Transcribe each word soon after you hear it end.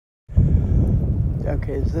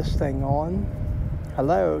Okay, is this thing on?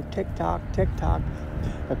 Hello, tick tock, tick tock.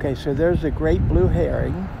 Okay, so there's a great blue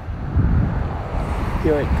herring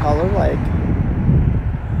here at Color Lake.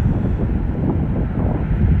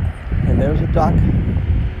 And there's a duck.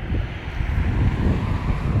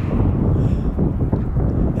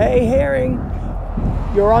 Hey, herring,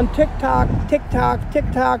 you're on TikTok, TikTok,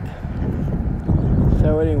 TikTok.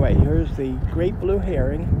 So anyway, here's the great blue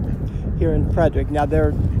herring here in Frederick. Now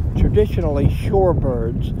they're traditionally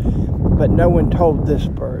shorebirds, but no one told this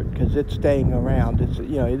bird because it's staying around. It's,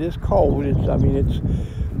 you know, it is cold. It's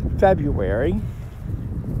February,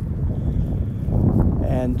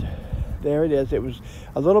 and there it is. It was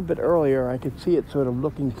a little bit earlier. I could see it sort of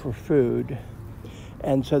looking for food,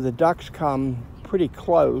 and so the ducks come pretty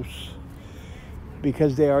close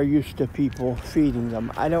because they are used to people feeding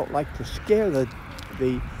them. I don't like to scare the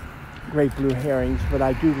great blue herrings, but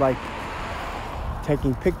I do like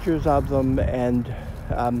taking pictures of them and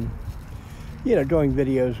doing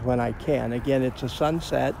videos when I can. Again, it's a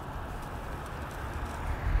sunset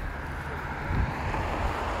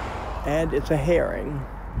and it's a herring.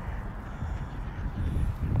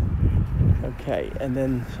 Okay, and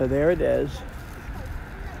then so there it is.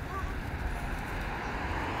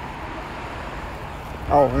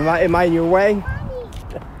 Oh, am I in your way? Mommy.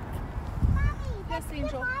 Yes,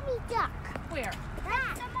 Angel. Mommy duck. Where?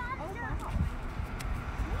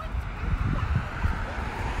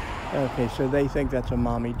 Okay, so they think that's a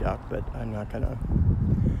mommy duck, but I'm not going to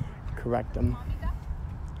correct them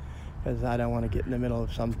because I don't want to get in the middle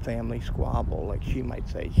of some family squabble. Like she might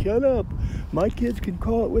say, shut up, my kids can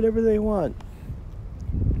call it whatever they want.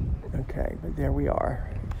 Okay, but there we are.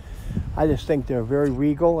 I just think they're very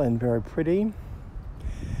regal and very pretty.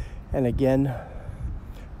 And again,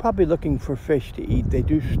 probably looking for fish to eat. They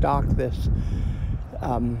do stock this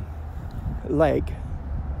lake.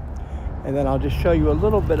 And then I'll just show you a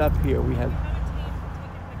little bit up here. We have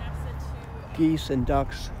geese and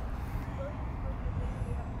ducks.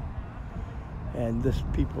 And this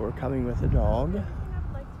people are coming with a dog.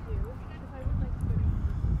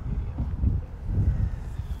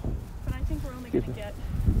 But I think we're only going to get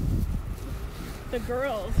the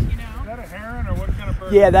girls, you know. Is that a heron or what kind of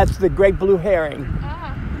bird? Yeah, that's the great blue herring.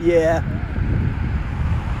 Ah. Yeah.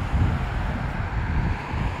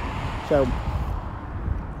 So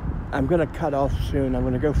I'm going to cut off soon. I'm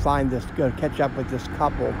going to go catch up with this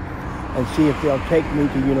couple and see if they'll take me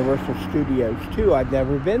to Universal Studios too. I've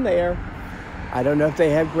never been there. I don't know if they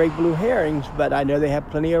have great blue herrings, but I know they have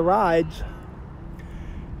plenty of rides.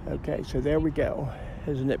 Okay, so there we go.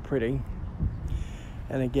 Isn't it pretty?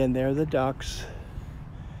 And again, there are the ducks.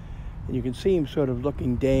 And you can see him sort of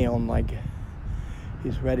looking down like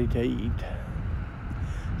he's ready to eat.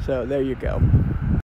 So there you go.